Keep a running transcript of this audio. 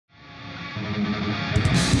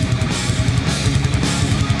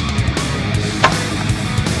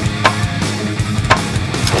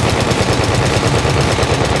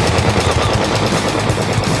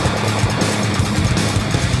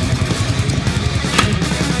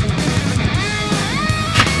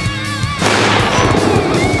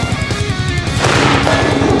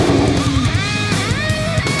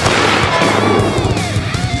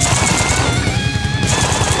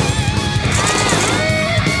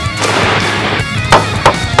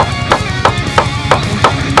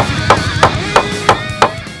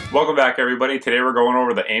Welcome back, everybody. Today we're going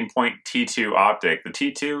over the Aimpoint T2 optic. The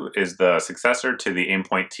T2 is the successor to the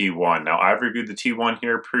Aimpoint T1. Now, I've reviewed the T1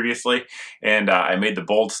 here previously, and I made the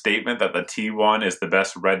bold statement that the T1 is the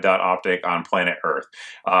best red dot optic on planet Earth.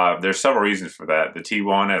 There's several reasons for that. The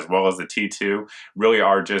T1 as well as the T2 really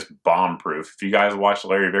are just bomb-proof. If you guys watched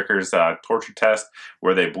Larry Vickers' torture test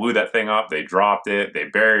where they blew that thing up, they dropped it, they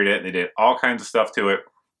buried it, they did all kinds of stuff to it,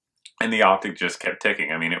 and the optic just kept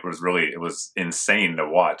ticking. I mean, it was insane to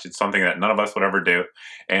watch. It's something that none of us would ever do,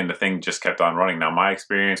 and the thing just kept on running. Now, my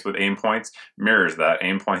experience with Aimpoints mirrors that.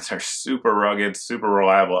 Aimpoints are super rugged, super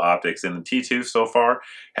reliable optics, and the T2 so far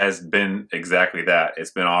has been exactly that. It's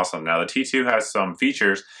been awesome. Now, the T2 has some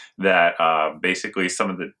features that basically some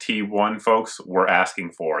of the T1 folks were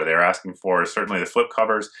asking for. They're asking for certainly the flip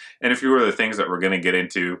covers, and a few other things that we're going to get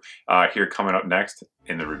into here coming up next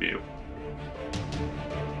in the review.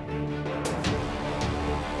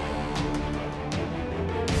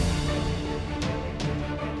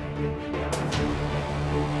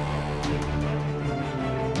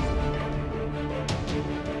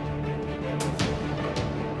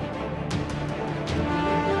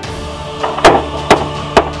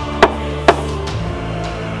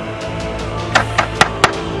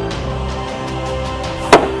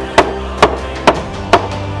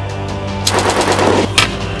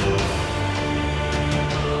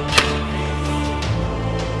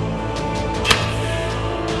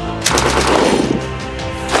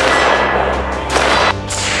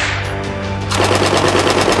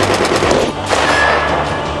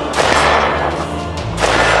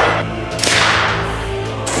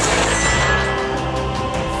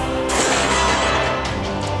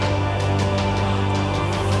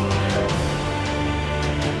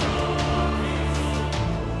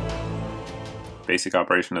 Basic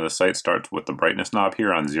operation of the sight starts with the brightness knob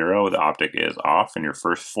here on 0. The optic is off, and your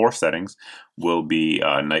first 4 settings will be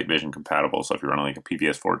night vision compatible. So if you're running like a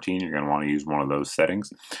PPS 14, you're going to want to use one of those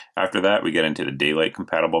settings. After that, we get into the daylight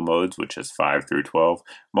compatible modes, which is 5 through 12.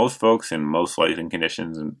 Most folks in most lighting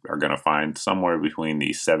conditions are going to find somewhere between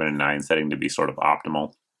the 7 and 9 setting to be sort of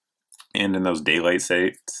optimal. And in those daylight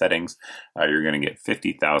settings, you're going to get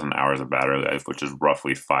 50,000 hours of battery life, which is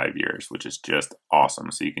roughly 5 years, which is just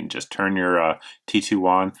awesome. So you can just turn your T2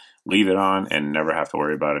 on, leave it on, and never have to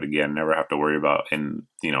worry about it again. Never have to worry about in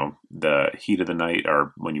the heat of the night,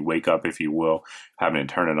 or when you wake up, if you will, having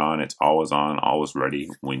to turn it on. It's always on, always ready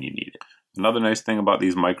when you need it. Another nice thing about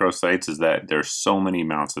these micro sights is that there's so many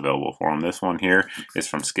mounts available for them. This one here is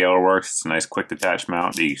from Scalarworks. It's a nice quick detach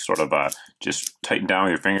mount that you sort of just tighten down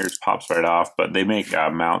with your fingers, pops right off. But they make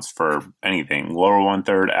mounts for anything. Lower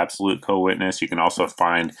 1/3, absolute co-witness. You can also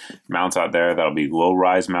find mounts out there that'll be low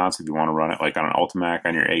rise mounts if you want to run it like on an Ultimac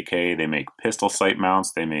on your AK. They make pistol sight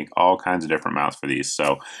mounts. They make all kinds of different mounts for these.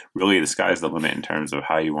 So really the sky's the limit in terms of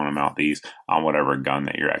how you want to mount these on whatever gun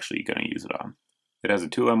that you're actually going to use it on. It has a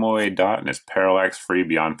 2 MOA dot and it's parallax free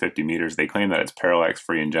beyond 50 meters. They claim that it's parallax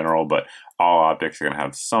free in general, but all optics are going to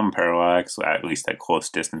have some parallax, at least at close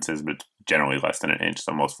distances, but generally less than an inch,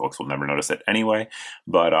 so most folks will never notice it anyway.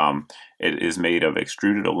 But it is made of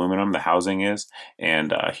extruded aluminum, the housing is,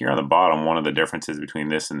 and here on the bottom, one of the differences between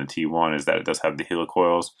this and the T1 is that it does have the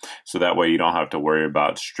helicoils, so that way you don't have to worry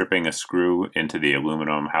about stripping a screw into the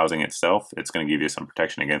aluminum housing itself. It's going to give you some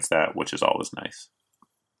protection against that, which is always nice.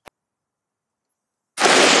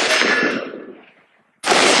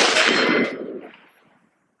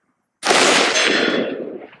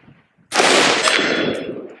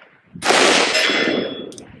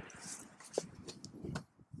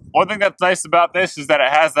 One thing that's nice about this is that it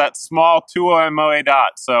has that small 2 MOA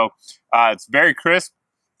dot, so it's very crisp.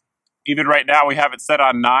 Even right now we have it set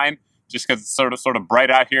on 9, just because it's sort of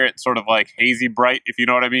bright out here. It's sort of like hazy bright, if you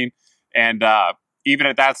know what I mean. And even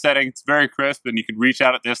at that setting, it's very crisp, and you can reach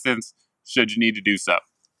out at distance should you need to do so.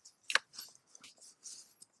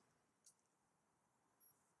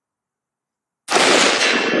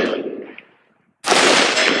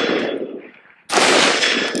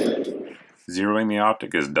 Zeroing the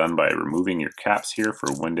optic is done by removing your caps here for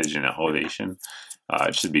windage and elevation.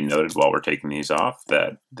 It should be noted while we're taking these off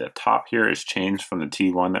that the top here is changed from the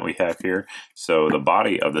T1 that we have here. So the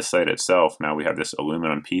body of the sight itself, now we have this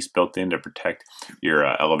aluminum piece built in to protect your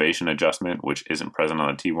elevation adjustment, which isn't present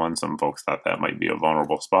on the T1. Some folks thought that might be a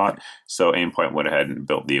vulnerable spot. So Aimpoint went ahead and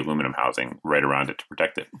built the aluminum housing right around it to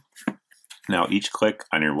protect it. Now each click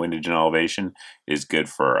on your windage and elevation is good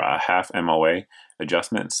for a half MOA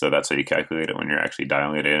adjustment, so that's how you calculate it when you're actually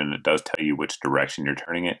dialing it in, and it does tell you which direction you're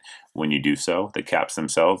turning it when you do so. The caps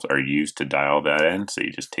themselves are used to dial that in, so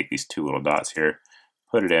you just take these 2 little dots here,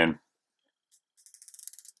 put it in,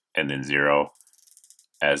 and then 0,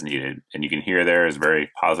 as needed. And you can hear there is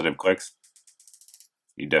very positive clicks.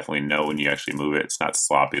 You definitely know when you actually move it. It's not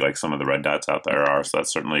sloppy like some of the red dots out there are, so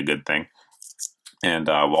that's certainly a good thing. And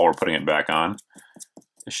while we're putting it back on,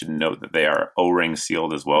 I should note that they are O-ring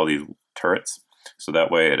sealed as well, these turrets. So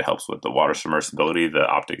that way it helps with the water submersibility. The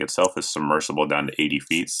optic itself is submersible down to 80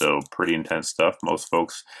 feet, so pretty intense stuff. Most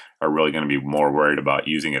folks are really going to be more worried about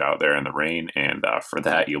using it out there in the rain, and for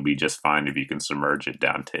that you'll be just fine if you can submerge it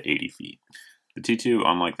down to 80 feet. The T2,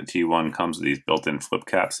 unlike the T1, comes with these built-in flip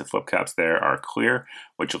caps. The flip caps there are clear,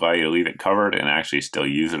 which allow you to leave it covered and actually still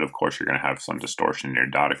use it. Of course, you're going to have some distortion in your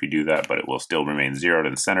dot if you do that, but it will still remain zeroed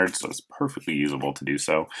and centered, so it's perfectly usable to do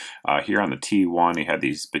so. Here on the T1, you have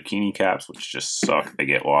these bikini caps, which just suck. They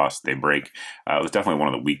get lost, they break. It was definitely one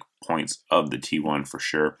of the weak points of the T1 for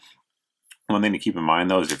sure. One thing to keep in mind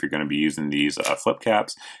though is if you're going to be using these flip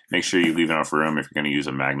caps, make sure you leave enough room if you're going to use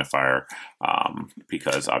a magnifier,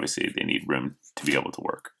 because obviously they need room to be able to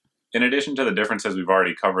work. In addition to the differences we've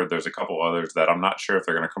already covered, there's a couple others that I'm not sure if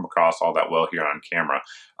they're going to come across all that well here on camera.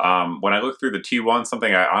 When I look through the T1,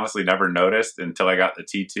 something I honestly never noticed until I got the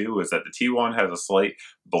T2 is that the T1 has a slight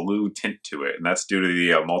blue tint to it, and that's due to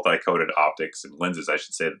the multi-coated optics and lenses, I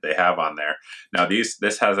should say, that they have on there. Now this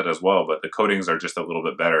has it as well, but the coatings are just a little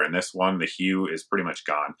bit better. In this one, the hue is pretty much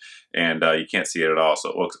gone, and you can't see it at all, so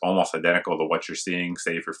it looks almost identical to what you're seeing.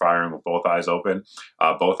 Say if you're firing with both eyes open,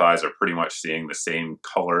 both eyes are pretty much seeing the same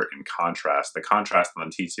color and contrast. The contrast on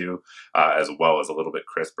the T2 as well is a little bit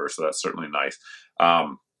crisper, so that's certainly nice.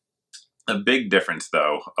 A big difference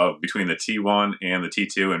though between the T1 and the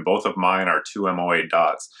T2, and both of mine are 2 MOA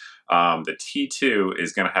dots. The T2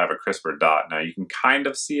 is going to have a crisper dot. Now you can kind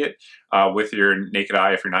of see it with your naked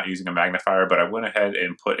eye if you're not using a magnifier, but I went ahead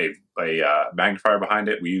and put a magnifier behind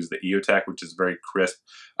it. We use the EOTech, which is a very crisp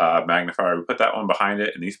magnifier. We put that one behind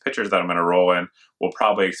it, and these pictures that I'm going to roll in will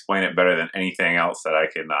probably explain it better than anything else that I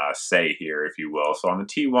can say here, if you will. So on the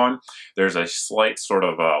T1, there's a slight sort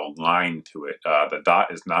of line to it. The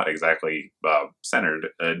dot is not exactly centered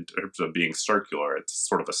in terms of being circular. It's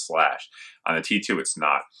sort of a slash. On the T2, it's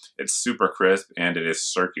not. It's super crisp, and it is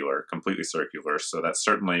circular, completely circular. So that's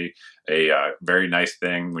certainly a very nice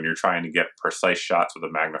thing when you're trying to get precise shots with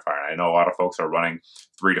a magnifier. I know a lot of folks are running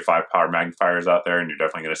 3 to 5 power magnifiers out there, and you're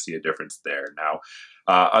definitely going to see a difference there. Now,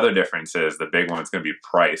 other differences, the big one is going to be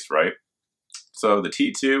price, right? So the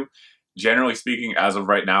T2, generally speaking, as of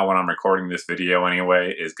right now when I'm recording this video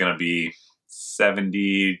anyway, is going to be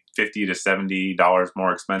 $50 to $70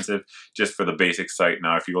 more expensive just for the basic sight.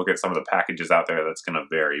 Now, if you look at some of the packages out there, that's going to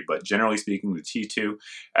vary. But generally speaking, the T2,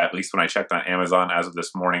 at least when I checked on Amazon as of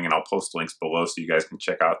this morning, and I'll post links below so you guys can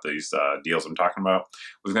check out these deals I'm talking about,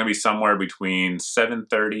 was going to be somewhere between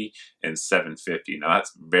 $730 and $750. Now,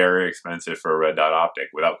 that's very expensive for a red dot optic.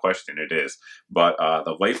 Without question, it is. But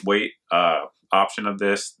the lightweight option of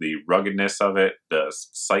this, the ruggedness of it, the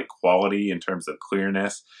sight quality in terms of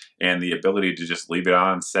clearness, and the ability to just leave it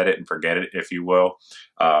on, set it and forget it, if you will,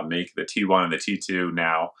 make the T1 and the T2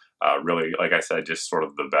 now really, like I said, just sort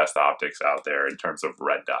of the best optics out there in terms of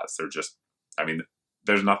red dots. They're just, I mean,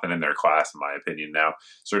 there's nothing in their class in my opinion now.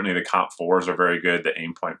 Certainly the Comp 4s are very good, the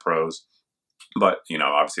Aimpoint Pros, but you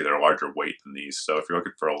know, obviously they're larger weight than these. So if you're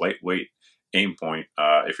looking for a lightweight Aimpoint,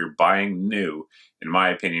 if you're buying new, in my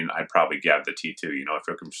opinion, I'd probably grab the T2. You know, if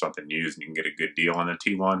you're looking for something used and you can get a good deal on the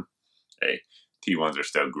T1, hey, T1s are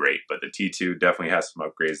still great, but the T2 definitely has some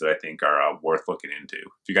upgrades that I think are worth looking into.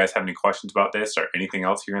 If you guys have any questions about this or anything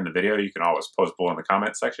else here in the video, you can always post below in the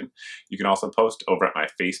comment section. You can also post over at my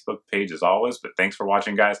Facebook page as always, but thanks for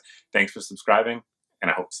watching, guys. Thanks for subscribing,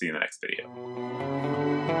 and I hope to see you in the next video.